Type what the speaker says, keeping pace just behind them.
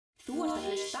Þú ert að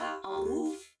hlusta á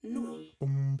RÚV 0.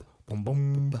 Það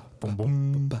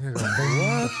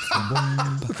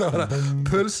var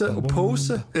pölse og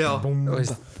póse. Já,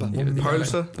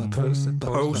 Pölse,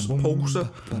 póse,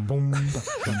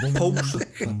 póse.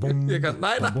 Ég kann,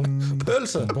 næna,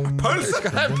 pölse. Pölse,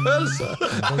 pölse.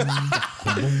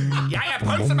 Jæja,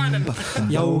 pölsumænin!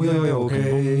 Já, ok.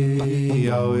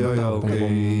 Já, ok.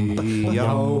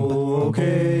 Já, ok.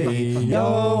 Já,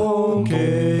 ok.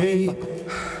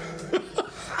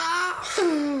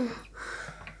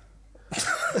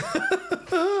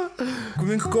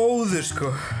 Minn góður,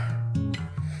 sko.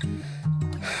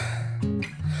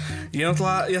 Ég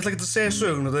ætla ekki að segja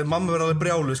söguna, það er mamma verið alveg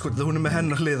brjáluð, sko, þegar hún með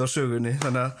hennar hlið á sögunni,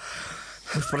 þannig að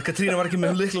bara Katrína var ekki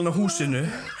með lyklann á húsinu.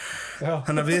 Já.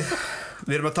 Þannig að við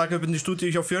erum að taka upp inn í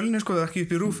stúdíu hjá Fjölni, sko, það er ekki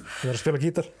upp í RÚV. Ég var að spila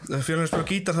gítar. Fjölni er að spila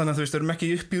gítar, þannig að þú veist, við erum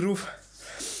ekki upp í RÚV.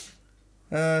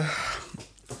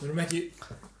 Við erum ekki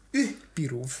upp í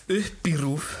RÚV. Upp í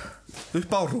RÚV.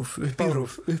 Upp á RÚV. Upp í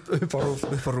RÚV. Upp á RÚV.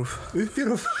 Upp á RÚV. Upp í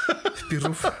RÚV. Upp í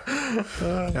RÚV.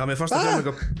 Já, mér fannst það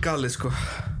eitthvað galið, sko.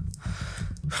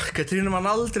 Katrína man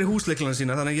aldrei húslyklana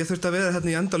sína, þannig að ég þurfti að vera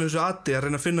hérna í endalausu ati að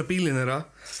reyna að finna bílinn þeirra.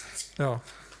 Já.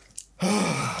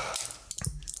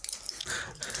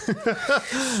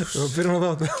 Við byrjum á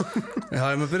þátt. Já,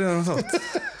 ég maður byrjaði á þátt.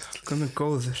 Hvað með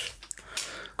góður?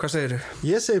 Hvað segirðu?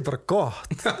 Ég segi bara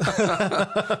gott.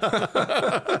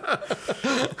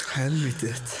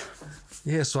 Helvítið þitt.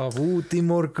 Ég svaf út í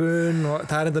morgun og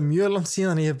það er enda mjög langt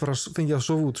síðan ég bara fengið að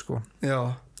sofa út, sko.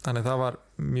 Já. Þannig það var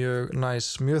mjög næs,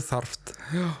 mjög þarft.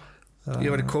 Já. Ég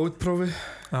var í kódprófi.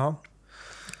 Já.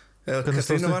 Eða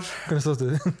Katrína var. Hvernig stóðstu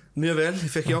þið? Mjög vel,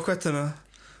 ég fekk jákvætt þannig að...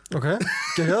 Ok,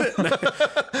 gekk það?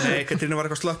 Nei, Katrína var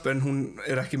eitthvað slapp en hún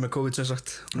er ekki með COVID sem sagt.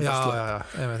 Já,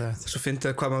 ég veit. Svo fyndi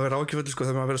að hvað maður verið ágjöföldur, sko,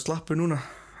 þegar maður verið slappu núna.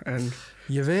 En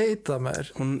Ég veit það með þér.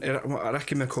 hún er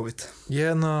ekki með COVID.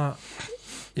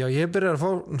 Ég byrjar að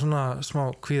fá svona smá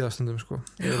kvíðastundum, sko.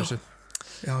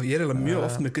 Já, ég er eiginlega mjög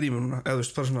oft með grímu núna. Eða þú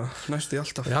veist, bara svona næstu í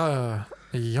alltaf. Já.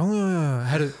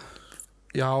 Herru,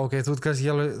 já, ok, þú ert kannski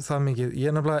ekki alveg það mikið. Ég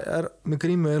nefnilega er með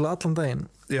grímu eiginlega allan daginn.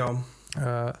 Já.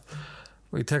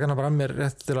 Og ég tek hana bara að mér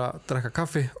rétt til að drekka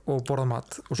kaffi og borða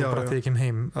mat og svo bara þegar ég kem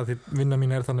heim að því vinna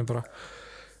mín er þannig bara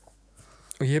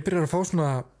og ég byrjar að fá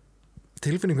svona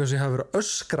tilfinningu sem ég hafi verið að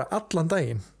öskra allan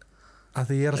daginn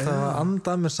að því ég er alltaf að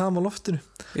anda með sama loftinu.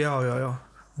 Já.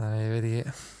 Þannig ég veit ekki.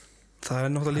 Það er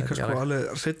náttúrulega líka sko alveg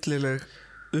hryllileg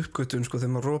uppgötun sko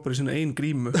þegar maður rópar í sinna ein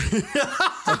grímu.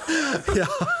 Já.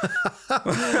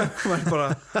 Maður er bara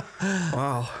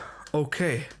wow,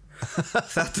 ok.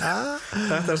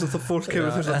 Þetta er sem það fólk hefur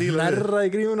þurft að díla við. Hnerra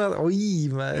í grímuna.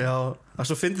 Já, að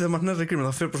svo fyndi þegar maður hnerra í grímuna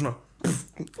það fyrir bara svona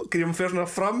gríman fyrir svona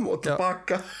fram og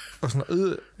tilbaka og svona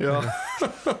Já.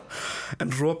 En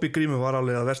róp í grímu var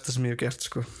alveg að versta sem ég hef gert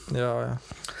sko. Já,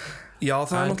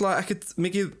 það er náttúrulega ekkert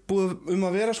mikið búið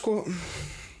að vera sko.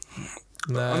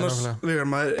 Nei, annars vegar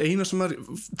maður eina sem maður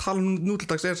tala nú til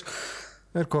dags er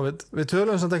COVID. Við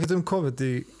tölum samt ekkert COVID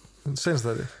í senast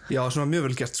þetta. Já, sem var mjög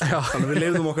vel gert sko. Þannig að við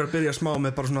leyfðum okkar að byrja smá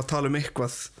með bara svona að tala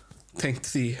eitthvað tengt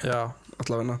því. Já.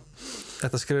 Allavega.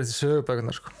 Þetta skrifir til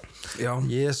sögubækunar sko. Já.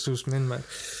 Jesús minn maður.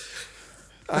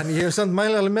 En ég hef samt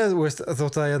mæli alveg með, veist,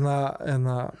 þótt að ég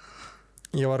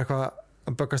var eitthvað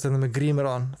að böggast með grímur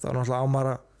á hann. Það var náttúrulega á maður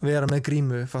að vera með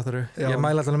grímu, fattaru. Ég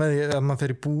mæli alltaf með því að maður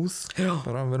fer í búð. Já.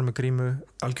 Bara að vera með grímu.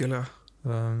 Algjörlega.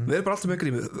 Við erum bara alltaf með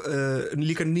grímu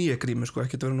líka nýja grímu sko,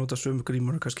 ekki að vera að nota sömu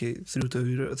grímur kannski 3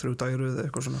 dagir eða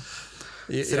eitthvað svona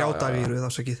 3 dagir eða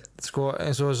afsakið sko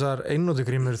eins og þessar einnótu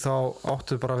grímur þá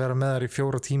áttu bara að vera með þær í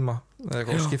 4 tíma eða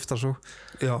eitthvað og skipta svo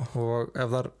og ef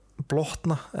þar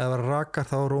blotna eða þar rakar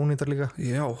þá eru ónýtar líka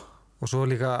og svo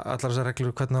líka allar þessar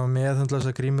reglur hvernig að meðhundla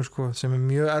þessar grímur sko, sem er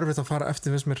mjög erfitt að fara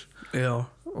eftir finnst mér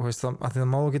og veist það, að því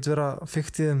það má ekki vera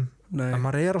fykt í þeim en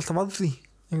maður er alltaf að því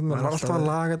maður er alltaf að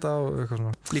laga þetta og eitthvað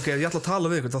svona líka ef ég ætla að tala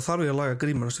við ykkur þá þarf ég að laga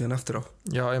grímuna síðan eftir á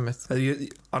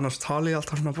annars tala ég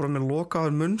alltaf svona bara með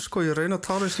lokaður munn sko, ég reyna að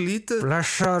tala þessi lítið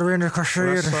blessaður vinur, hvað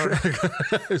segir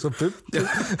svo bubb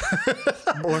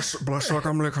blessaður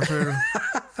gamli, hvað segir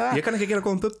ég kann ekki gera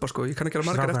góðan bubba sko, ég kann ekki gera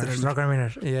margar eftir strákar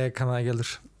mínir, ég kann það ekki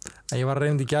heldur en ég var að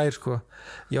reyna í gær sko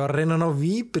ég var að reyna að ná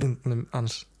víbrindnum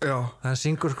hans það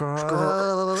syngur sko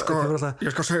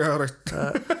ég skal segja það reitt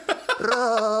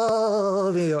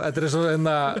Þetta er svo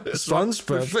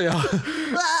SpongeBob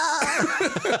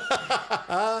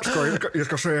Sko, ég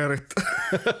skal segja þér eitt.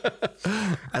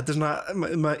 Þetta er svona,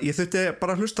 ég þurfti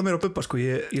bara að hlusta meira á Bubba, sko.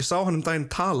 Ég sá hann daginn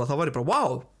tala, þá var ég bara,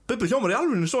 wow, Bubbi hljómar í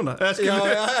alvörinu svona. Já. Ég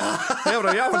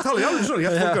bara, já, hann tala í alvörinu svona. Ég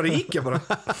ætti fólk að vera íkja bara.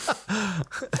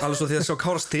 Alveg svo því að sjá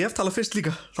Kára Stef tala fyrst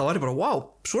líka, þá var ég bara, wow,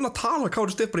 svona tala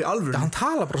Kári Stef bara í alvörinu. Hann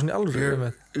tala bara svona í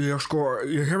alvörinu. Ég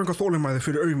hef enga þolinmæði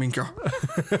fyrir aumingja.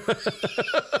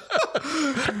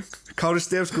 Kári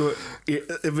Stef, sko,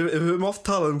 við höfum oft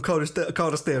talað um Kára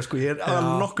Stef, sko. Ég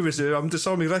alveg nokkuð vissi, hann myndi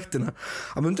sá mig í ræktina.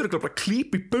 Hann myndi bara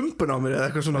klípa í bumbun á mér eða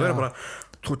eitthvað svona, vera bara,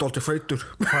 þú ert aldrei feitur.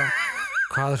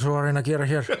 Hvað er svo að reyna að gera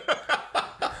hér?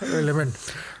 Villi minn.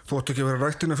 Þú ætti ekki að vera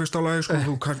ræktina fyrst á lagi, sko. Ef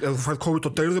þú fætt COVID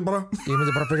og deyr þig bara. Ég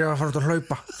myndi bara byrja að fara út að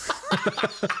hlaupa.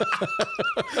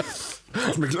 Það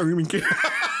er svo mikil aumingi.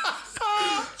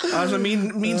 Það er svona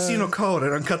mín sín á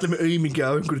Kára, hann kallar mig aumingi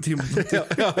á einhverju tíma.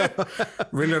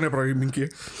 Viljan er bara aumingi.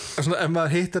 Svona ef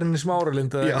maður hittar henni í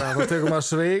Smáralind eða eitthvað, þá tekur maður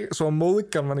sveig, svo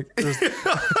móðgan mann ekki.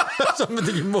 Svo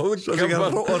myndi ekki móðgan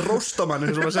mann. Og rósta mann,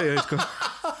 eins og maður segja, sko.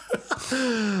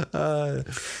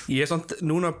 Ég er samt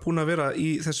núna búin að vera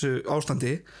í þessu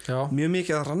ástandi mjög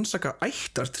mikið að rannsaka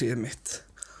ættartríð mitt.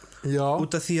 Já.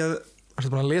 Út af því að Ertu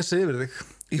búin að lesa yfir þig?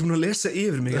 Ég er búin að lesa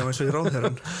yfir mig á eins og í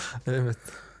ráðherran.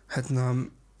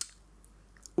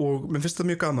 Og mér finnst það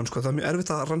mjög gaman, sko. Það er mjög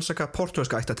erfitt að rannsaka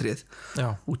portúgalska ættartríð.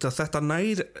 Út af þetta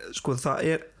nær, sko, það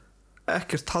er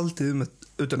ekkert haldið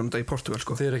utan þetta í Portúgal,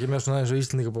 sko. Þið er ekki með svona eins og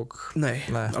Íslendingabók? Nei,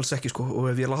 alls ekki, sko. Og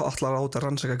ef ég ætlar að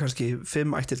rannsaka kannski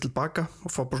 5 ættir tilbaka og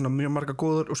fá bara svona mjög marga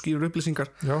góður og skýrur upplýsingar,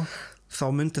 þá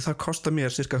myndi það kosta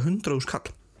mér cirka 100.000 kall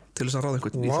til þess að ráða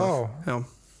einhvern í það. Já.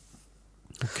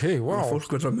 Ok, wow. Og fólk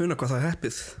verður að muna hvað það er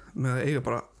heppið með að eiga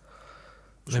bara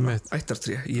svona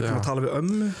ættartré. Ég er búin að tala við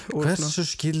ömmu. Hversu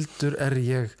skildur er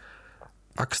ég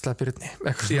Axla Birni?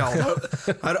 Já, það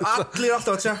eru allir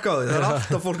alltaf að tjekka á því. Það er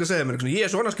alltaf fólk að segja mér ég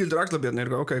er svona skildur Axla Birni.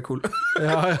 Ok, cool.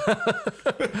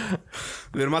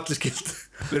 Við erum allir skild.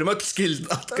 Við erum öll skild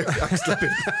Axla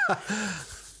Birni.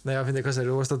 Nei, ég finn ég hvað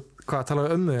segir. Þú veist að hvað,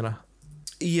 talaðu ömmu þína?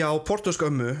 Já, portúgalska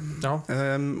ömmu.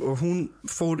 Og hún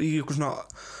fór í eitthvað svona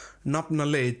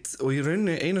nafnaleit og í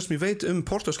rauninni eina sem ég veit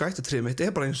portúgalska ættartríð mitt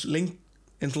er bara eins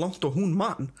langt og hún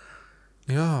man.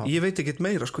 Já. Ég veit ekkert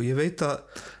meira, sko. Ég veit að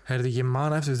Heyrðu, ég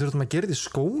man eftir við þurftum að gera þetta í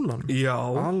skólan. Já.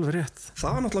 Alveg rétt.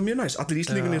 Það var náttúrulega mjög næs. Allir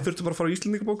Íslendingarnir þurftu bara að fara á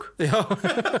Íslendingabók. Já.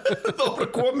 Það var bara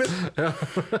komið. Já.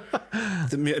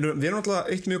 Við erum náttúrulega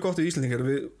eitt mjög gott í Íslendingar.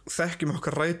 Við þekkjum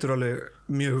okkar rætur alveg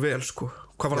mjög vel, sko.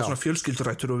 Hvað var það svona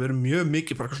fjölskyldurætur og við erum mjög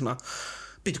mikið bara svona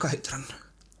býtu, hvað heitir hann?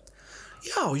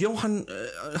 Já, Jóhann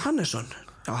Hannesson.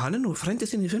 Já, hann er nú frændið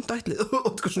þinn í 5. ætlið.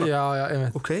 Já,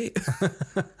 einmitt. Ok.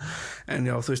 En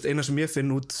já, þú veist, eina sem ég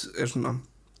finn út er svona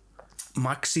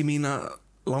Maximína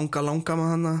langa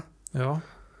með hana. Já.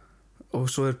 Og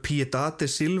svo er Piedade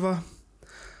Silva.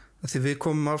 Því við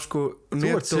komum af, sko,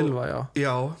 Þú ert Silva, já.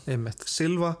 Já, einmitt.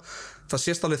 Silva. Það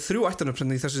sést alveg 3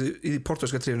 ættarnöfn í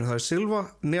portúgalska trífinu. Það er Silva,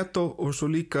 Neto og svo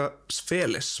líka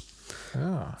Feles.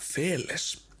 Já.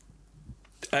 Feles.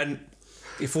 En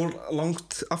ég fór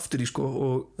langt aftur í, sko,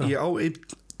 og ég á einn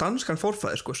danskan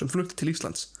forfæðir, sko, sem flutti til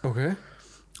Íslands. Ok.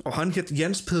 Og hann hétt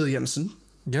Jens Pøde Jensen.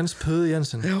 Jens Pøde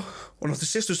Jensen. Já, og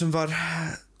náttúrulega sýstu sem var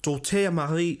Dorothea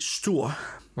Marie Stor.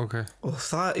 Ok. Og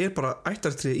það er bara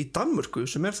ættartré í Danmörku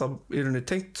sem er það í rauninni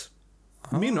tengt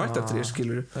mínu ættartré,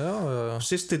 skilur. Já.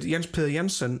 Systir Jens Pøde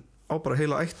Jensen á bara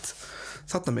heila ætt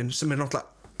þarna minn sem er náttúrulega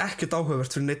ekkert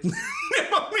áhugavert fyrir neitt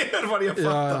nema mér var ég að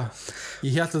fatta. Já.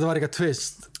 Ég held að þetta var eitthvað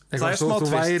twist. Það er smá twist.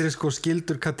 Þú væri, sko,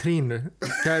 skildur Katrínu,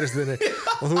 kæristunni,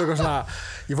 og þú eitthvað svona,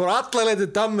 ég fór alla leið til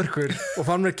Danmörkur og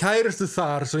fann mér kæristu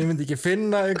þar svo ég myndi ekki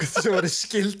finna einhvern sem var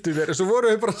skildur mér og svo voru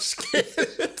við bara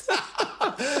skild.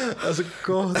 Það er svo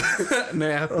gott.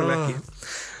 Nei, hefnilega ekki.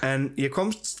 En ég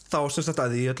komst þá sem sagt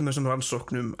að því í öllum þessum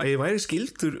rannsóknum að ég væri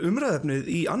skildur umræðefnið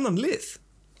í annan lið.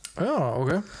 Já,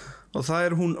 ok. Og það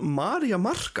er hún María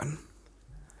Markan.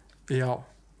 Já.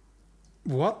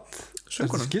 What?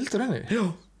 Söngkonan. Skildur henni? Já.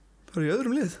 Það er í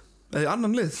öðrum lið, eða í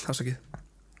annan lið, það er ekki.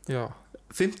 Já.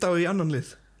 5. og í annan lið.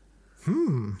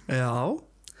 Já.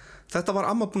 Þetta var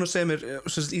amma búin að segja mér,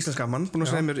 íslenska amman, búin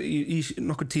að segja mér í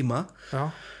nokkur tíma. Já.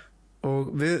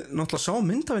 Og við náttúrulega sáum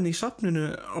mynd af henni í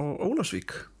safninu á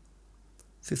Ólafsvík.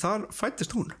 Því þar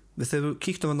fæddist hún. Þegar við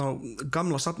kíktum hann á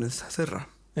gamla safnið þeirra.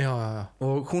 Já.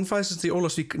 Og hún fæddist í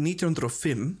Ólafsvík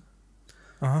 1905.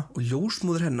 Aha. Og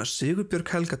ljósmóðir hennar,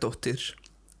 Sigurbjörg Helgadóttir,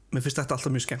 mér finnst þetta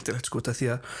alltaf mjög skemmtilegt, sko, því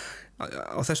að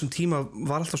á þessum tíma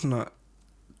var alltaf svona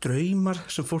draumar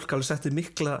sem fólk alveg setti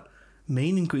mikla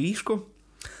meiningu í, sko.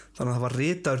 þannig að það var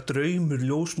ritaður draumur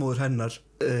ljósmóður hennar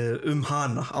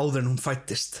hana áður en hún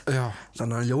fæddist. Já.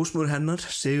 Þannig að ljósmóður hennar,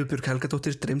 Sigurbjörg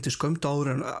Helgadóttir, dreymdi skömmu áður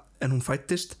en hún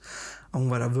fæddist að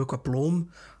hún væri að vökva blóm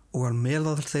og að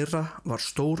meðal þeirra var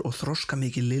stór og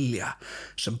þroskamikil lilja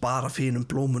sem bara fínum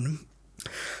blómunum.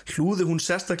 Hlúði hún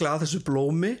sérstaklega að þessu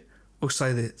blómi og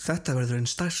sagði, þetta verður einn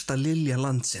stærsta lilja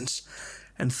landsins.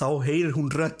 En þá heyrir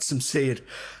hún rödd sem segir,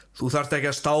 þú þarft ekki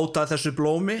að státa þessu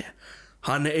blómi,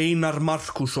 hann Einar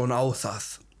Markússon á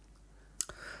það.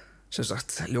 Sem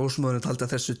sagt, ljósmóðurinn taldi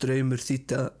að þessu draumur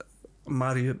þýddi að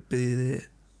Maríu byði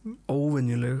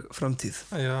óvenjuleg framtíð.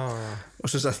 Já. Og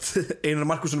sem sagt, Einar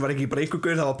Markússon var ekki bara einhver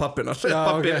gaur, það var pappina.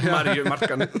 Pappi okay, Maríu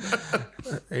Markan.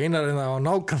 Einar á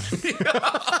nákan.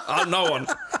 Að ná hann.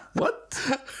 What?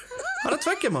 Það er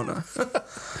 2 mánaða.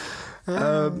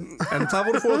 En það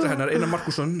voru foreldrar hennar, Einar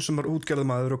Markússon sem var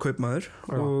útgerðarmaður og kaupmaður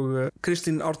og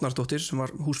Kristín Árnardóttir sem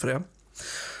var húsfreyja.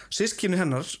 Systkini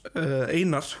hennar,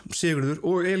 Einar, Sigurður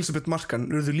og Elisabeth Markan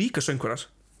urðu líka söngvarar.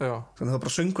 Já. Þannig að það var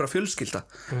bara söngvara fjölskylda.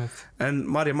 En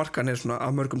María Markan er svona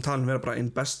af mörgum talin vera bara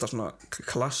einn besta svona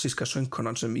klassíska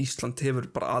söngkonan sem Ísland hefur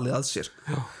bara alið að sér.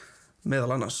 Já.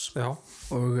 Meðal annars. Já.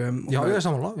 Og, já, ég er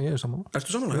sammála. Ertu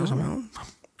sammála? Já.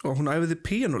 Og hún æfiði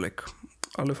píanóleik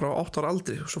alveg frá 8 ára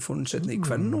aldri og svo fór hún setni í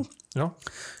Kvennó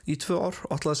í 2 ár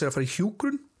og ætlaði sér að fara í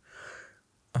hjúkrun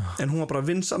en hún var bara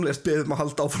vinsamlegast beðið að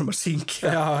halda áfram að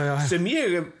syngja sem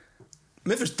mér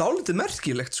finnst dálítið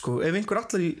merkilegt sko, ef einhver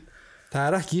allar í það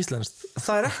er ekki íslenskt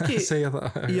það er ekki, segja það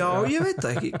já ég veit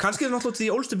það ekki kannski er það náttúrulega því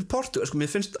ólst upp í Portugal sko,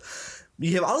 mér finnst,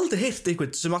 ég hef aldrei heyrt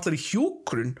einhvern sem allar í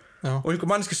hjúkrun og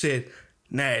einhver mannski segir,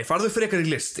 nei, farðu frekar í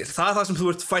listir það er það sem þú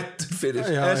ert fættur fyrir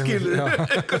eða skilur,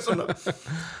 eitthvað svona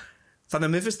þannig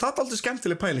að mér finnst það aldrei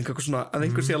skemmtileg pæling eitthvað svona, að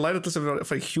einhver sé að læra til að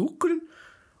fara í hjúkrun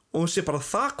og sé bara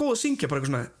það góð að syngja bara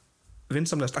eitthvað svona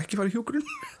vinsamlegast ekki fara í hjúkrun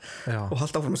og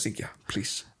halda áfram að syngja,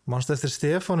 please. Manstu eftir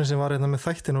Stefáni sem var með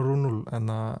þættin á Rúnul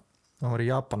en hann var í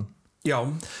Japan. Já.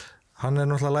 Hann er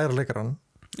náttúrulega læraleikaran.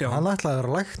 Já. Hann ætlaði að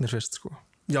vera læknir fyrst sko.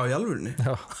 Já, í alvörinni.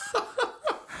 Já.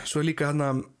 Svo er líka hann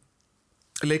að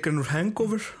leikarinn úr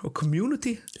Hangover og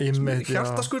Community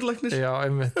hjartaskurlæknir. Já,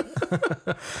 einmitt.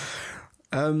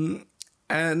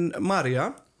 En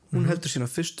María, hún heldur sína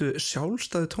fyrstu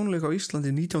sjálfstæðu tónleika á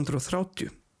Íslandi 1930.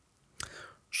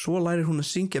 Svo lærir hún að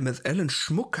syngja með Ellen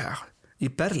Schmucker í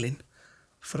Berlín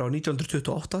frá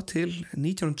 1928 til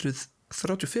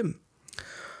 1935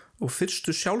 og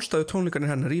fyrstu sjálfstæðu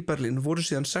tónleikarnir hennar í Berlín voru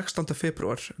síðan 16.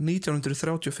 februar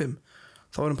 1935.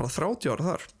 Þá er hann bara 30 ára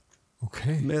þar.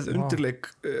 Með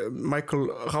undirleik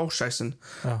Michael Rauscheisen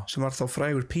sem var þá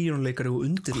frægur píanóleikari og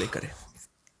undirleikari.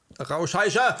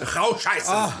 Rauscheisen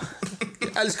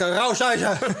ég elskar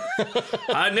Rauscheisen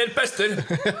hann er bestur,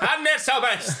 hann er sá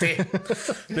besti.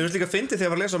 Mér finnst líka að fyndi þegar ég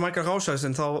var að lesa Michael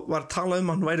Rauscheisen þá var talað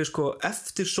hann væri sko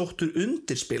eftirsóttur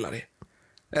undirspilari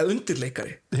eða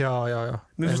undirleikari. Já.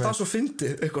 Mér finnst það svo fyndi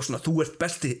eitthvað svona, þú ert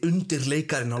besti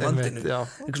undirleikarin á landinu.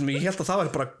 Eitthvað sem ég held að það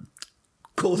væri bara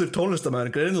góður tónlistamæður,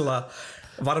 greinilega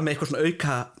var með eitthvað svona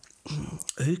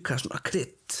auka svona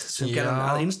krydd sem gerði hann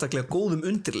að einstaklega góðum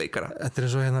undirleikara. Þetta er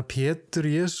eins og Pétur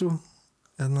Jésu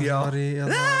var í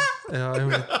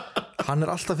hann er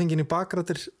alltaf fenginn í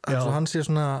bakrættir hann sé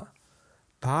svona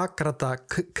bakræta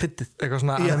kryddið eitthvað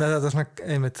svona með þetta svona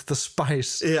einmitt, þetta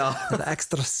spice þetta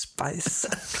extra spice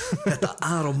þetta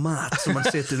aromat sem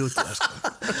hann setur út í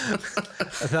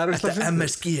það þetta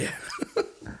MSG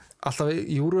alltaf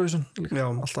í Eurovision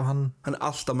alltaf hann er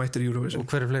alltaf mættur í Eurovision. Og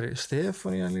hver er fleiri?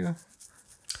 Stefáni líka.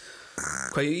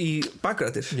 Hvað í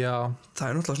bakrættir? Já. Það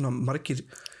er náttúrulega svona margir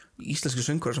íslenski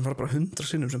söngvarar sem fara bara 100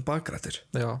 sinnum sem bakrættir.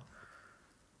 Já,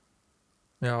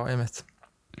 einmitt.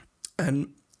 En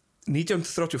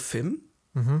 1935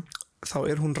 þá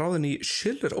er hún ráðin í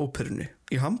Schiller-óperunni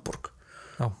í Hamburg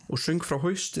og söng frá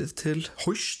haustið til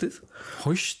haustið.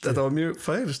 Þetta var mjög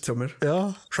færist hjá mér.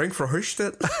 Söng frá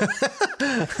haustið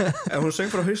en hún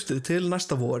söng frá haustið til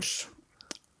næsta vors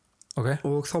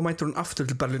og þá mætir hún aftur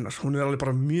til Berlínar. Hún er alveg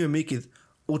bara mjög mikið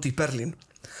út í Berlín.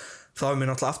 Þá er mér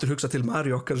náttúrulega aftur hugsað til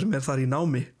Maríu okkar sem er þar í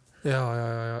námi. Já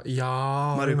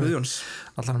Maríu Guðjóns.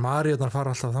 Allar Maríunar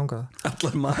fara alltaf þangað.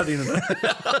 Allar Maríunar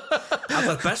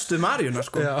allar bestu Maríunar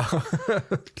sko.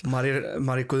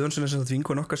 Maríu Guðjóns er sem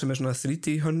vinkona okkar sem er svona 3D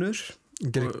hönnur.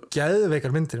 Gerir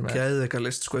geðveikar myndir með. Geðveikar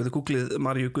list sko. Ef þið googlið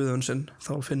Maríu Guðjónsson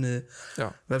þá finnið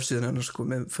vefsíðan hennar sko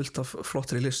með fullt af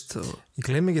flottri list og... Ég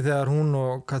gleym ekki þegar hún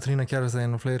og Katrína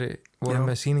Kjærstæðin og fleiri voru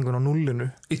með sýningun á Nullinu.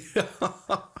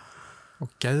 Og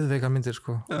geðveikar myndir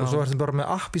sko. Og svo ertum bara með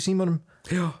app í símanum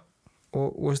og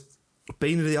veist,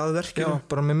 beinir því að verkinu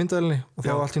bara með myndaðalni og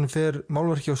þá allt í hennu fer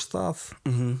málverki á stað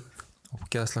og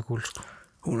geðslega kúl sko.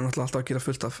 Hún er náttúrulega alltaf að gera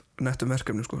fullt af nettum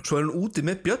verkefni sko. Svo er hún úti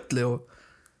með Bjölli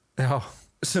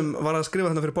sem var að skrifa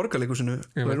þetta fyrir Borgarleikhúsinu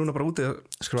og er núna bara úti að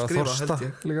skrifa Þorsta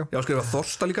líka. Já, skrifa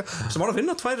Þorsta líka sem var að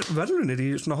vinna 2 verðlaunir í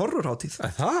svona horrorhátíð.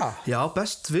 Það? Já,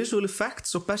 best visual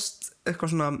effects og best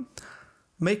eitthvað svona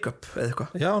make-up eða eitthvað.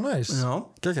 Já, næs. Já.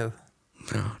 Geggjað.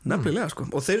 Já, nefnilega sko.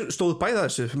 Og þeir stóðu bæða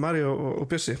þessu, Mari og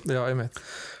Bjössi. Já, einmitt.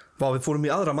 Vá, við fórum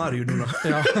í aðra Maríu núna.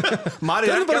 Já.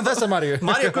 Maríu er bara þessa Maríu.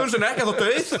 María Guðmundsson er ekki þá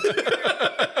dauð.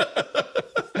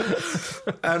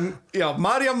 En já,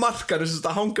 María Markar er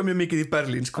að hanga mjög mikið í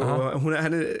Berlín sko.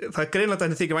 Það er greinlega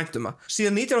henni þykir vænt það.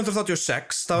 Síðan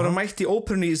 1936 þá var hún mætt í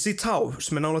óperunni Zittau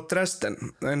sem er nálægt Dresden,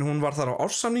 en hún var þar á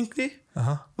árssamningi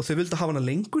og þau vildu hafa hana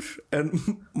lengur en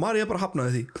María bara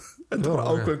hafnaði því. En það bara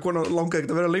ákveðin kona langaði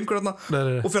ekki að vera lengur þarna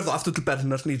og fer þá aftur til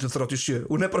Berlínar 1937.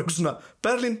 Hún er bara eitthvað svona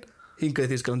Berlín,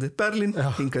 hingaði Þýskalandi, Berlín,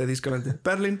 hingaði Þýskalandi,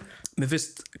 Berlín. Mér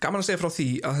finnst gaman að segja frá því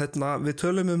að við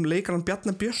tölum leikarann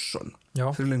Bjarni Björnsson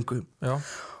fyrir löngu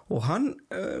og hann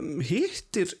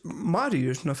hittir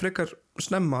Maríu svona frekar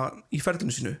snemma í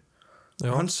ferðinu sínu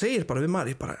og hann segir bara við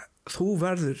Maríu bara, þú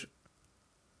verður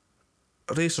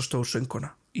risastór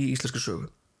söngkona í íslenskri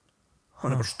sögu.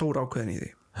 Hann er bara stór ákveðin í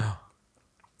því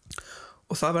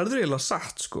og það verður eiginlega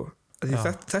satt sko.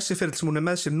 Þessi ferill sem hún er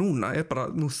með sér núna er bara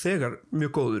nú þegar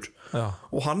mjög góður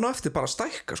og hann á eftir bara að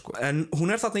stækka sko. En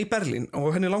hún er þarna í Berlín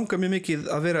og henni langar mjög mikið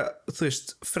að vera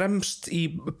fremst í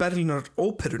Berlínar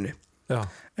óperunni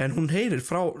en hún heyrir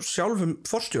frá sjálfum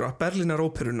forstjóra Berlínar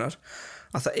óperunar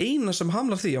að það eina sem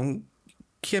hamlar því að hún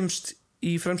kemst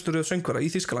í fremstu röð söngvara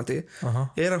í Þýskalandi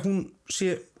er að hún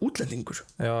sé útlendingur.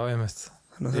 Já, einmitt.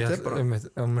 Þannig að þetta er bara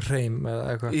hreim eða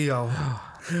eitthvað. Já.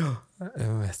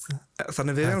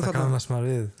 Þannig við erum þetta kannast maður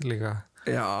við líka.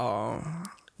 Já.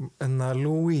 En að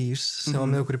Louise sem var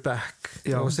með okkur í bekk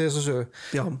og segja svo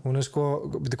hún er sko,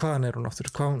 veitu hvaðan er hún aftur?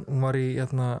 Hún var í,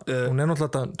 hún er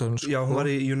náttúrulega dönsk. Já, hún var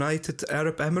í United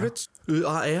Arab Emirates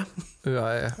UAE,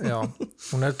 já.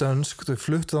 Hún er dönsk, þau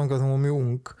fluttu þangað þegar hún var mjög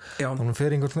ung og hún fer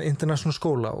í einhvern international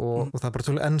skóla og það er bara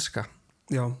tölur enska.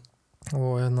 Já.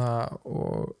 Og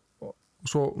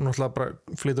svo náttúrulega bara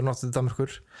flytur hún aftur til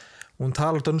Danmerkur og hún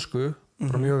talar dönsku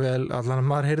bara mjög vel, allan að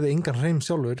maður heyrði engan hreim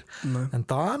sjálfur en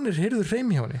Danir heyrðu hreim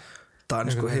hjá henni.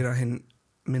 Danir sko heyra hinn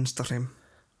minnsta hreim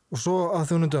og svo að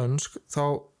því hún er dönsk þá,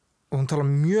 og hún talar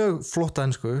mjög flotta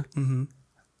ensku en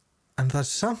það er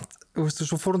samt, veistu,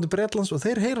 svo fór hún til Bretlands og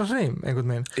þeir heyra hreim einhvern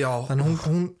veginn. Þannig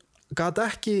hún gat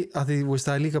ekki, að því veist,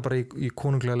 það er líka bara í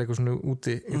konunglega leikhúsinu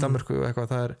úti í Danmörku og eitthvað,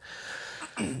 það er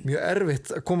mjög erfitt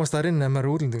að komast þar inn ef maður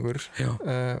er útlendingur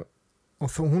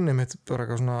og þó hún er mitt bara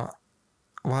eitthvað svona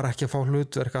var ekki að fá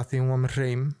hlutverk að því hún var með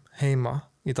hreim heima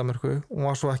í Danmörku og hún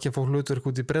var svo ekki að fá hlutverk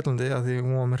út í Bretlandi að því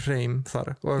hún var með hreim þar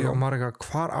og maður eitthvað,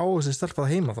 hvar á þessi stelpa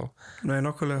það heima þá? Nei,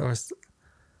 nokkulega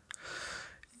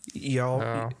Já,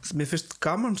 mér finnst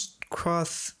gaman hvað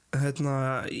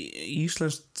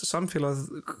íslenskt samfélag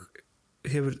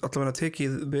hefur allavega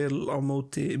tekið vel á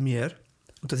móti mér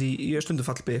út af því ég stundu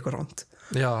fallbeði eitthvað ránt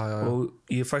og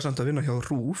ég fæ samt að vinna hjá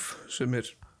RÚV sem er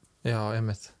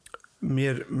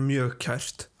mér mjög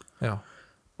kært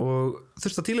og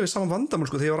þurfti að díla við saman vandamál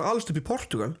sko, þegar ég var alveg upp í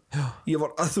Portugal ég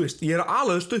er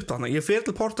alveg upp þarna ég fer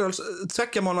til Portugals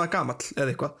 2 mánaða gamall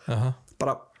eða eitthvað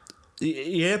bara,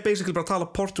 ég er basically bara að tala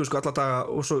portugalsku alla daga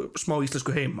og svo smá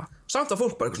íslensku heima samt að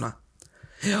fólk bara eitthvað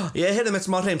svona ég heyrði með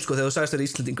smá hreim sko þegar þú sagðist þér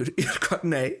Íslendingur ég er hvað,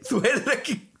 nei, þú heyrðir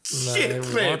ekki shit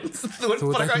hreim, þú ert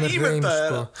bara eitthvað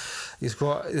ímyndaðir sko,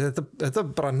 þetta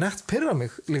bara nett pirra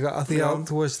mig líka að því að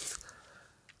þú veist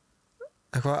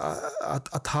eitthvað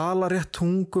að tala rétt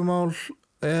tungumál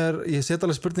ég set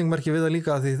alveg spurningmerki við það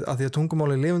líka að því að tungumál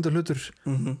er lifandi hlutur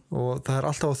og það er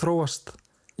alltaf að þróast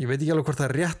ég veit ekki alveg hvort það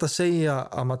er rétt að segja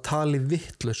að maður tali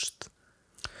vittlust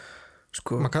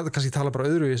sko, maður kannski tala bara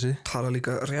öðruvísi tala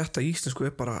líka rétt að íslensku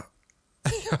er bara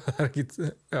það er ekki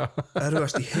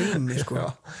erfast í heimi sko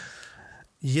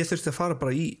ég þurfti að fara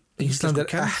bara í Ísland er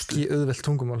ekki auðvelt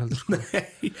tungumál heldur sko.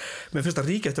 Nei, mér finnst það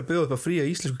rík eftir að bjóða upp að fría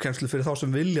íslensku kennslu fyrir þá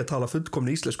sem vilja tala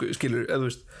fullkomni íslensku skilur, eða þú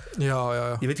veist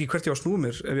ég veit ekki hvert ég á að snúa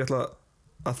mér ef ég ætla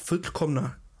að fullkomna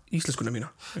íslenskuna mína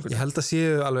ég held að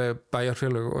séu alveg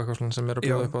bæjarfélög og eitthvað svona sem er að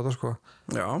bjóða upp á það sko.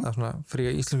 Það er svona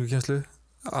fría íslensku kennslu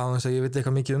aðeins að ég veit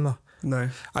eitthvað mikið um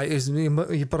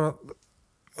það ég bara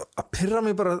að pirra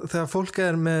mig bara þegar fólk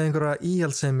er með einhverja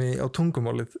íhaldsemi á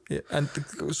tungumálið en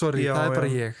sorry, það er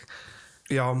bara ég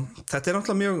Já, þetta er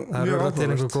náttúrulega mjög áhugavert. Það er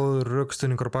einhver góður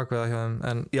rökstuðningur á bakvið það hjá þeim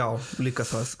en já, líka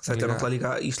það. Þetta er náttúrulega líka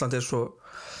Ísland er svo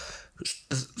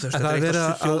þetta er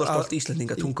eitthvað þjóðarstolt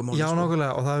Íslendinga tungumál já,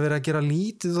 nákvæmlega, og það er verið að gera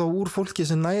lítið þá úr fólki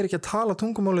sem næri ekki að tala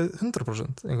tungumálið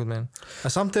 100% einhvern veginn,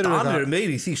 en samt Danir eru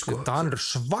meiri í því sko Danir eru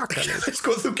svakalegir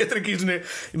sko þú getur ekki svona,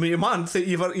 ég man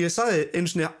þegar ég sagði einu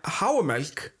svona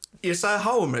hámelk ég sagði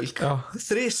hámelk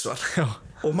þrisvar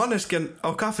og manneskjan á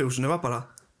kaffihúsinu var bara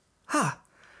það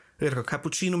er eitthvað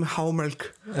cappuccino með hámelk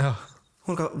hún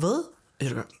er eitthvað, hvað? Ég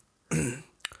er eitthvað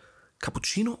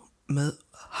cappuccino með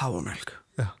hámelk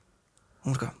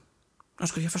hún er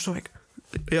eitthvað, ég forstår ikke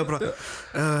ég var bara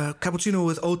cappuccino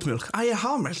with oat milk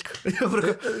hámelk ég var bara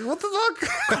eitthvað, what the fuck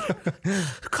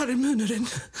hvað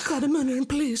er munurinn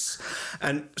please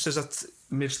en sem sagt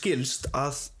mér skilst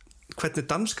að hvernig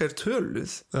danska er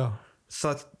töluð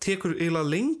það tekur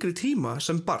eiginlega lengri tíma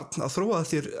sem barn að þróa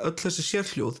þér öll þessi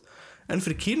sérhljóð en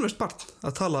fyrir kínverskt barn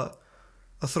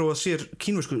að þróa sér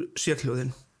kínversku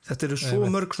sérhljóðin þetta eru svo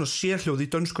mörg svona sérhljóð í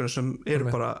dönskunni sem eru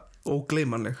bara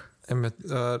ógleymanleg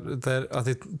það er að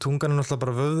því tungan er náttúrulega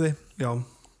bara vöðvi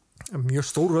mjög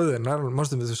stór vöðvi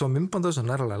mannstu við því svo myndbandu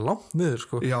sem er alveg langt niður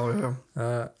sko.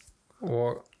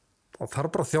 og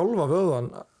þarf bara að þjálfa vöðvan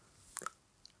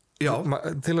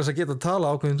til þess að geta að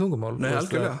tala ákveðin tungumál Nei,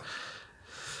 algjörlega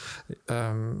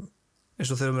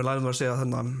eins og þegar við lærum að segja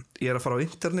þannig að ég er að fara á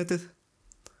internetið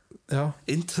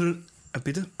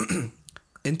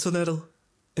internetið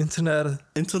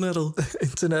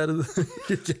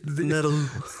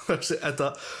þetta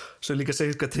sem líka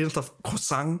segir hvað til alltaf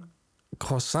croissant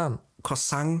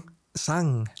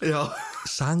sang já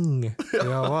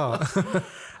wow.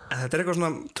 En þetta er eitthvað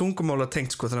svona tungumála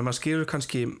tengt sko, þannig að maður skilur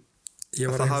kannski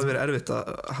að það hafi verið erfitt að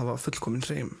hafa fullkomin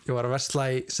hreim. Ég var að versla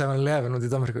í 7-Eleven út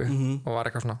í Danmörku og var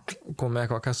eitthvað svona kom með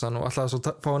eitthvað á kassan og alltaf svo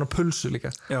fá hann að pulsu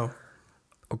líka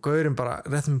og gaurinn bara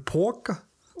rétti með póka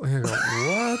og ég eitthvað,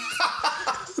 what?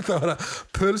 Það var að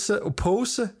pulse og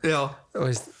póse og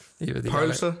veist, ég veit ekki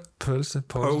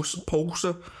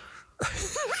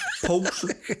pulse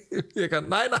ég kann,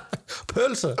 næ,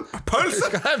 pulse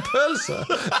ég kann pulse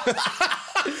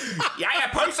Jæja,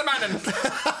 pulsemannen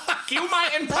Giv mig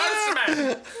en pulsemann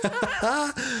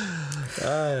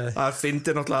Það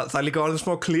finnir náttúrulega það er líka orðin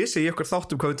smá klísi í okkur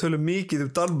þáttum hvað við tölum mikið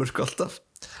Danmörku alltaf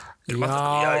í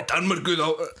Danmörku þá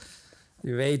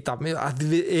ég veit að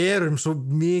við erum svo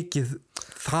mikið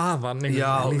þaðan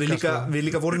við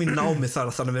líka vorum í námi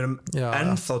þar þannig að við erum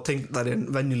ennþá tengdari en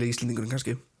venjuleg Íslendingurinn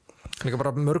kannski líka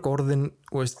bara mörg orðin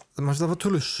það var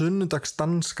töluð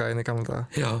sunnudagsdanska inn í gamla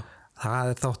daga það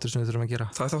er þáttur sem við þurfum að gera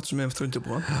það er þáttur sem við hefum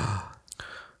þröndjubúa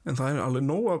en það er alveg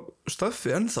nóga stöffi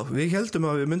ennþá við heldum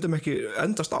að við myndum ekki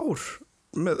endast ár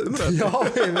með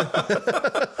umræðin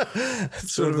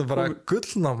svo er það bara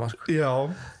gullnáma já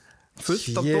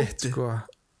fullt af dóti sko.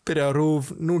 Byrja á RÚV,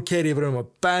 nú keyri ég bara á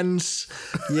Benz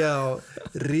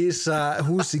rísa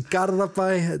hús í Garðabæ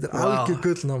þetta er algjör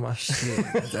gullnáma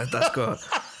þetta sko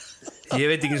ég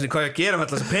veit ekki hvað ég að gera með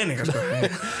alltaf þessi peninga sko.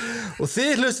 Og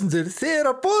þið hlustundur þið eru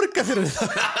að borga fyrir það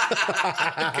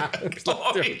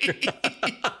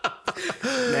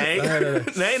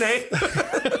nei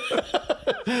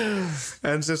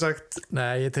en sem sagt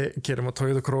nei, ég kerum á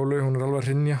Toyota Corolla hún er alveg að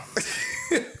hrynja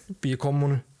býi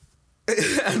kommunu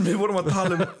en við vorum að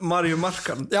tala Maríu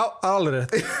Markan já, alveg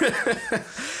rétt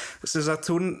sem sagt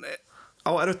hún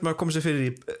á erfitt með að koma sér fyrir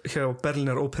hjá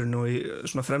Berlínar óperinu og í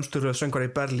svona fremstur söngvara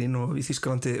í Berlín og í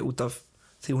Þýskalandi út af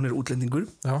því hún er útlendingur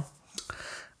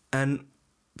en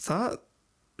það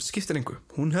skiptir engu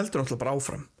hún heldur náttúrulega bara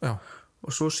áfram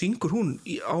og svo syngur hún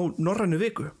á Norrænu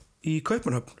viku í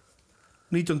Kaupmannahöfn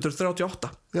 1938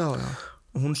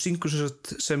 og hún syngur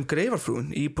sem greifarfrúin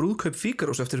í brúðkaup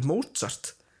Fígarós eftir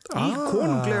Mozart í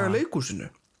konunglega leikhúsinu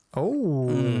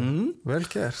vel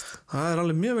gert það er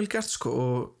alveg mjög vel gert sko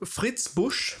og Fritz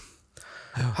Busch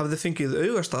hafði fengið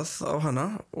augastað á hana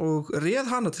og réð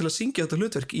hana til að syngja þetta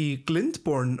hlutverk í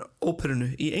Glyndebourne óperunu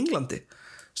í Englandi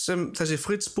sem þessi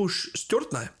Fritz Busch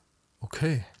stjórnaði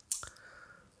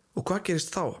og hvað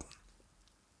gerist þá?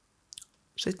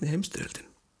 Seinni heimsstyrjöldin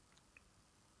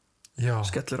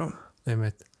skellir á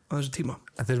þessu tíma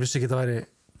en þeir vissi ekki að það væri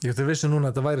þeir vissi núna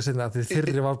að þetta væri seinna að því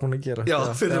fyrri var búin að gera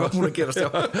fyrri var búin að gerast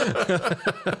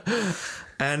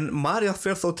en María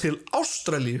fer þó til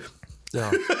Ástralíu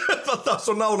það er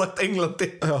svo nálægt Englandi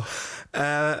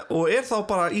og er þá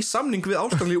bara í samning við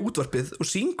Ástralíu útvarpið og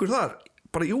syngur þar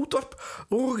bara í útvarp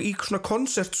og í svona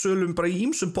konsertsölum bara í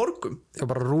ýmsum borgum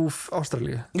bara RÚV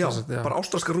Ástralíu bara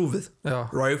ástralska RÚVið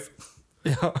RÚV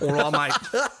all night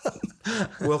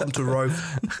welcome to RÚV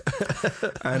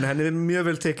en henni er mjög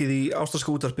vel tekið í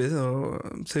ástralska útvarpið og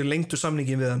þau lengdu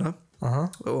samningin við hana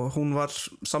og hún var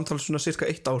samtals svona cirka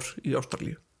 1 ár í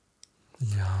Ástralíu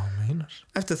já, meinar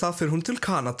eftir það fyrir hún til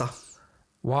Kanada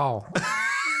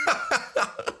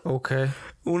Ok.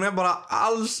 Hún bara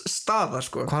alls staðar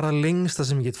sko. Hvað það lengsta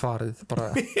sem ég get farið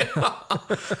bara?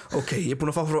 Ok, ég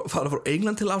búin að fara frá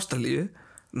England til Ástralíu.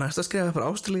 Næsta skrifa bara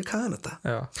Ástralíu, Kanada.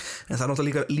 Já. En það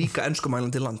náttúrulega líka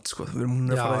enskumælandi land sko. Hún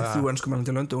að fara í 3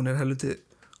 enskumælandi lönd og hún helviti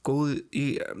góð í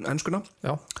enskuna.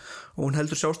 Já. Og hún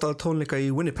heldur sjálfstæða tónleika í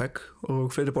Winnipeg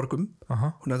og fleiri borgum.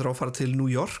 Hún að fara til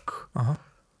New York.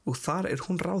 Og þar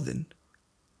hún ráðin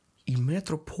í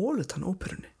Metropolitan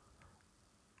óperunni.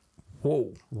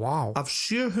 Wow. Af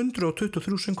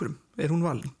 723 söngurum hún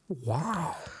valin.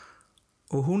 Wow.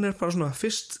 Og hún bara svona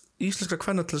fyrst íslenska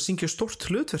kvenna til að syngja stórt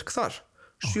hlutverk þar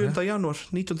 7. janúar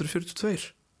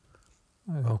 1942.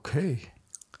 Ok.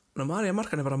 María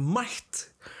Markan bara mætt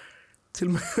til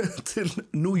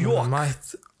New York.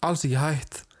 Mætt, alls ekki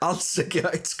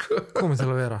hætt sko. Komið til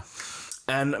að vera.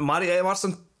 En María var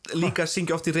samt líka að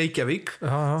syngja oft í Reykjavík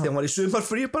þegar hún var í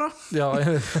sumarfrí bara. Já.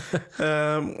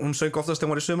 Hún söng oftast þegar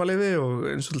hún var í sumarleyfi og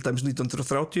eins og til dæmis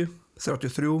 1930,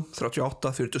 33,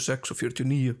 38, 46 og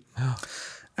 49. Já.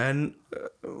 En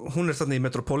hún þannig í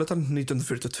Metropolitan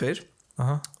 1942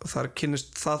 og þar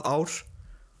kynnist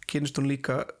hún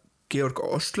líka Georg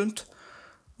Östlund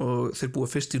og þeir búa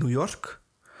fyrst í New York.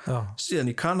 Já. Síðan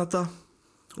í Kanada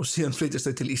og síðan flytjast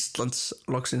þau til Íslands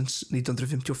loksins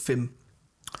 1955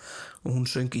 og hún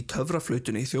söng í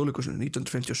Töfraflautunni í Þjóðleikhúsinu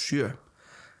 1957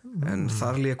 en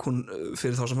þar lék hún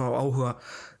fyrir þá sem hafa áhuga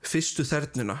fyrstu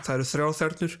þernuna. Það eru 3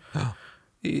 þernur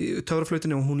í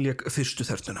Töfraflautunni og hún lék fyrstu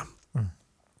þernuna.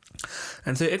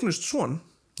 En þau eignust son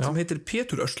sem heitir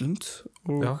Pétur Östlund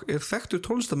og þekktur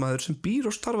tónlistarmaður sem býr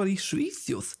og starfar í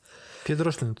Svíþjóð. Pétur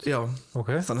Östlund? Já. Ok.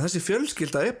 Þannig að þessi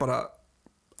fjölskylda bara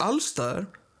allstaðar.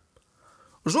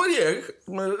 Og svo ég,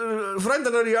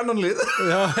 frændanar í annan lið.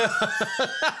 Já.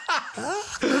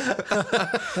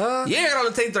 Ég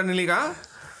alveg tengdur henni líka.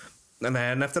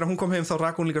 En eftir að hún kom heim þá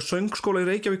rak hún líka söngskóla í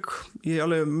Reykjavík í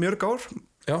alveg mörg ár.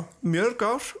 Já. Mörg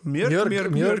ár.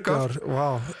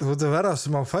 Vá, þú ert að vera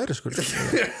sem á færi sko.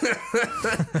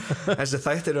 Þessi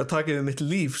þættir eru að taka yfir mitt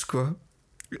líf sko.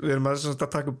 Við erum að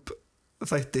taka upp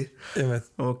þætti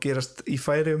og gerast í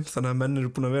Færeyjum, þannig að menn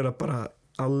eru búin að vera bara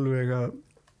alveg að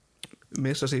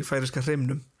missa sig í færiska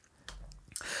hreimnum.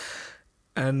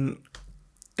 En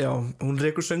já, hún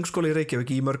rekur söngskóla í Reykjavík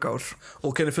í mörg ár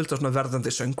og kennir fullt af svona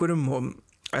verðandi söngurum og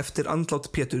eftir andlát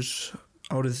Péturs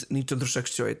árið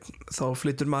 1961 þá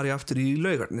flyttur María aftur í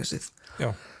Laugarnesið.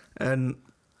 Já. En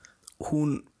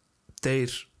hún deyr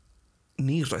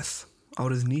nýræð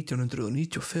árið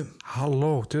 1995.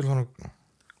 Halló, til hann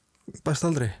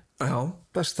bestaldri. Já.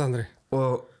 Bestaldri.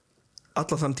 Og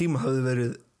allan þann tíma hafði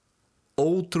verið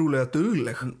ótrúlega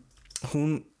dugleg.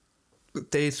 Hún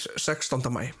deyr 16.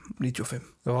 mæ 95.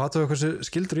 Já, aðtöðu hversu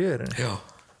skildur ég henni. Já,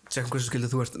 tjekkum hversu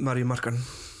skildur þú ert, María Markan.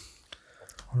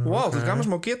 Vá, það gaman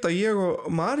sem á geta ég og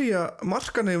María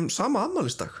Markan hefum sama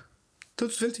afmælisdag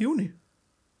 25. júní.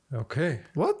 Ok.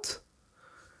 What?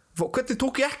 Hvernig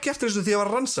tók ég ekki eftir þessu því ég var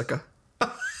að rannsaka?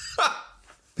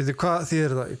 Veitu, hvað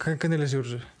þýðir það? Hvernig lesi úr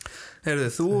þessu? Heyrðu,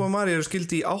 þú og María eru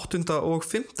skildi í 8. og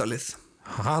 5. lið.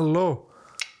 Halló.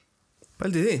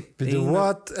 Pældi því. Veitu,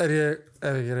 what er ég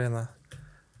ef ekki reyna?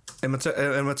 Er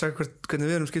maður að tjekka hvernig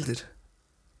við erum skildir?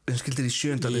 Við erum skildir í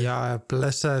 7. lið. Já,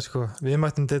 blessaði sko. Við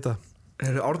mættum deyta.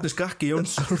 Heyrðu, Árni Skakki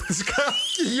Jónsson. Árni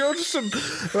Skakki Jónsson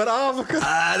var af okkar.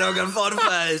 Það er okkar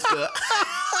forfæði sko.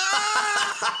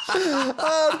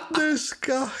 Árni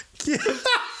Skakki.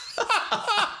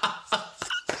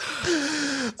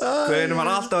 Hvernig var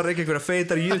alltaf að reykja einhverja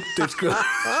feitar juttur sko.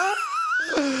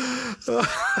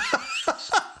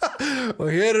 Og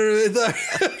hér eru við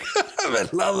þetta með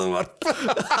laðumarp.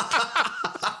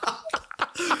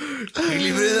 Hvíl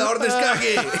í friði Árni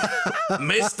Skakki,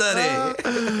 meistari.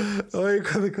 Ói,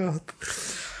 hvað er gott.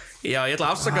 Já, ég ætla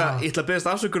að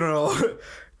beðast afsökunar á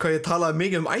hvað ég talaði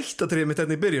mikið ættatrið mitt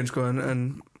hérna í byrjun sko, en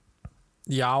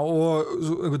já, og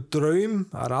einhver draum.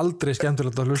 Það er aldrei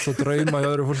skemmtilegt að hlusta drauma í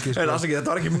öðru fólki sko. Þetta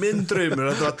var ekki minn draumur,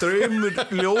 þetta var draumur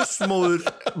ljósmóður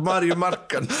Maríu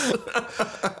Markan.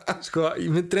 Sko,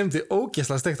 ég dreymdi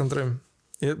ógeðslega steiktan draum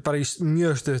bara í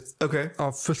mjög stutt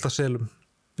á fullt af selum.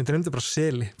 Ég dreymdi bara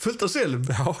seli. Fullt af selum?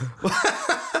 Já.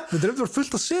 Ég dreymdi bara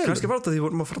fullt af selum. Kannski var þetta því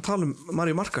vorum að fara að tala um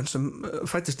Maríu Markan sem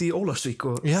fættist í Ólafsvík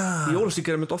og í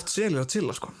Ólafsvík mynd oft selir að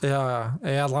chilla sko. Já,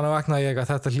 ég allan að vakna ég að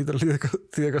þetta hlýtur að líða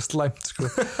eitthvað slæmt sko.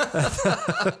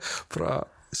 Bara,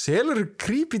 selur eru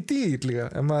creepy dýr líka.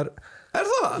 Er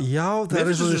það? Já, það er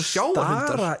eins og þau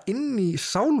stara inn í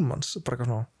sálmanns bara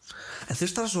eitthvað svona. En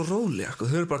þeir stara svo rólega sko.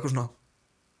 Þau eru bara eitthvað svona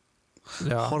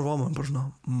horfa á mann bara svona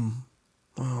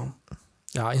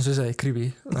Já, eins og ég segi, creepy.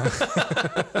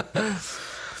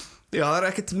 Já, það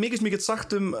ekkert mikið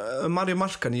sagt Marja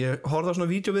Markan. Ég horfði á svona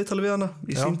vídeóviðtali við hana.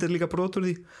 Ég sýndi líka brot úr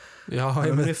því. Já,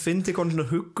 ég fyndi ekki hún svona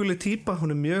hugguleg típa.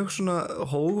 Hún mjög svona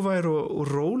hógvær og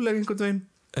róleg einhvern veginn.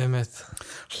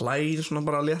 Hlægir svona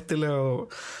bara léttilega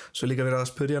og svo líka verið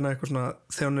að spyrja hana eitthvað svona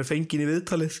þegar hún fengin í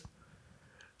viðtalið.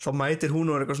 Þá mætir hún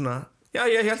og eitthvað svona já,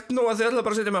 ég held nú að þið ætla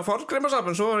bara að setja mig að forgreimasafn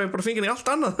en svo var ég bara fengin í allt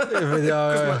annað.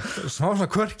 Smá svona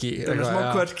quirky. Smá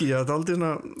quirky, já,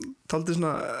 taldi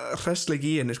svona hressleiki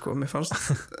í henni, sko. Mér fannst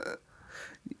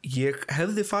ég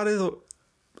hefði farið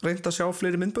og reynd að sjá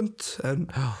fleiri myndbönd en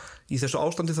í þessu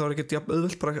ástandi þá ekkert jafn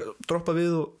auðvelt bara að droppa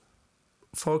við og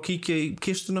fá að kíkja í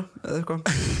kistuna eða eitthvað.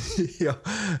 Já,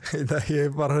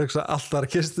 ég bara hugsa alltaf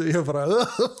kistu, ég bara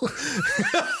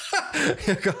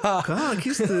hvað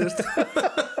kistu þér?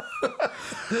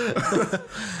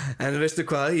 En veistu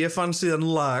hvað, ég fann síðan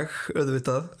lag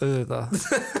auðvitað.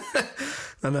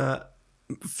 Þannig að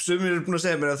sumir eru búin að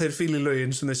segja mér að þeir fíli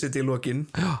lögin sem þeir sitja í lokin.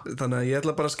 Þannig að ég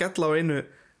ætla bara að skella á einu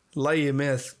lagi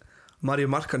með Marju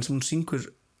Markan sem hún syngur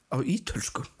á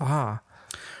ítölsku.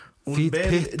 Un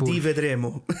bel di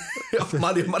vedremo. Já,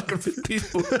 Marju Markan fyrir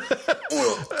Pitbull. 1,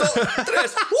 2, 3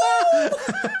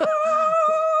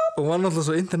 og var náttúrulega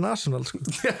svo international, sko.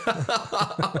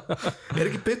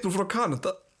 Ekki Pitbull frá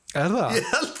Kanada? Er það?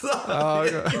 Ég held það.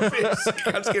 Ég finnst,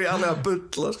 kannski er ég alveg að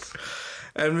bulla, sko.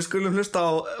 En við skulum hlusta á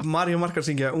Marju Markan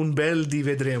syngja Un bel di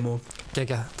vedremo.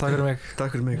 Gekja, takk fyrir mig.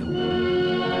 Takk fyrir mig.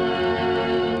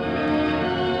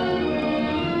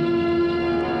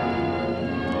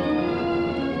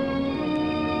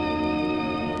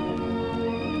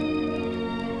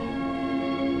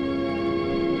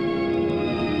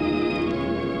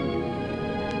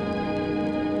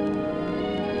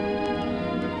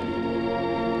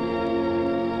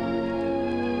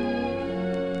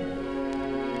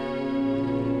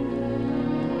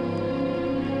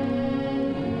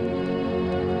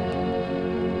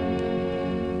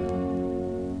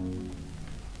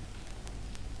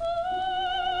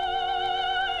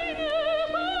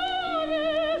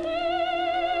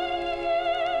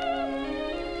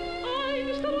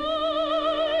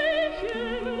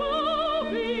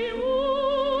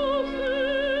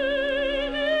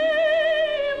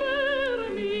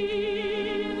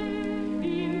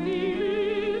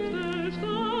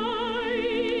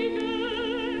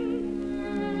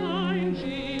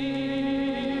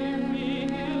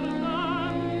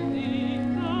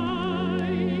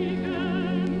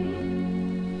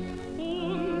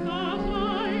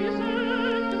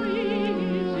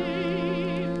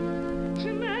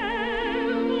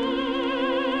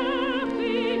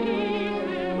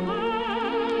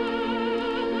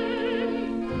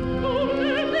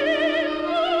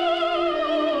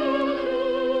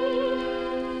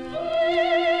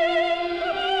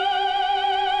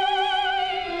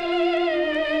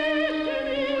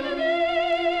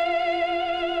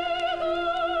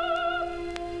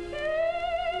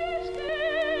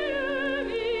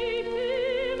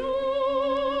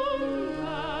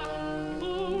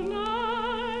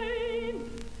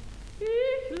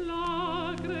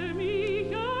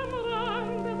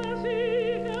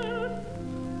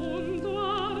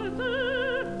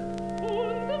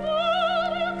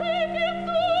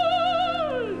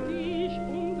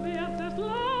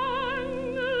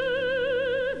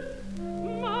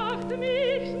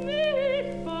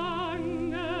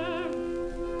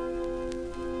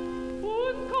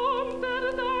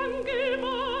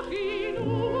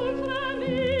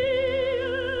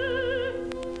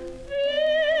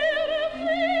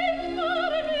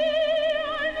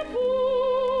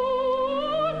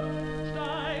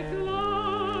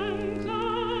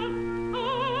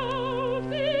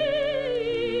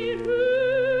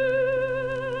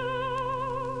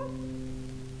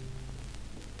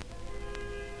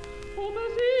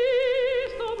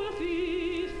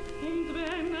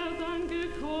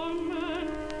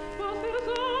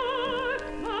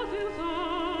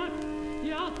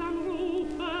 Dann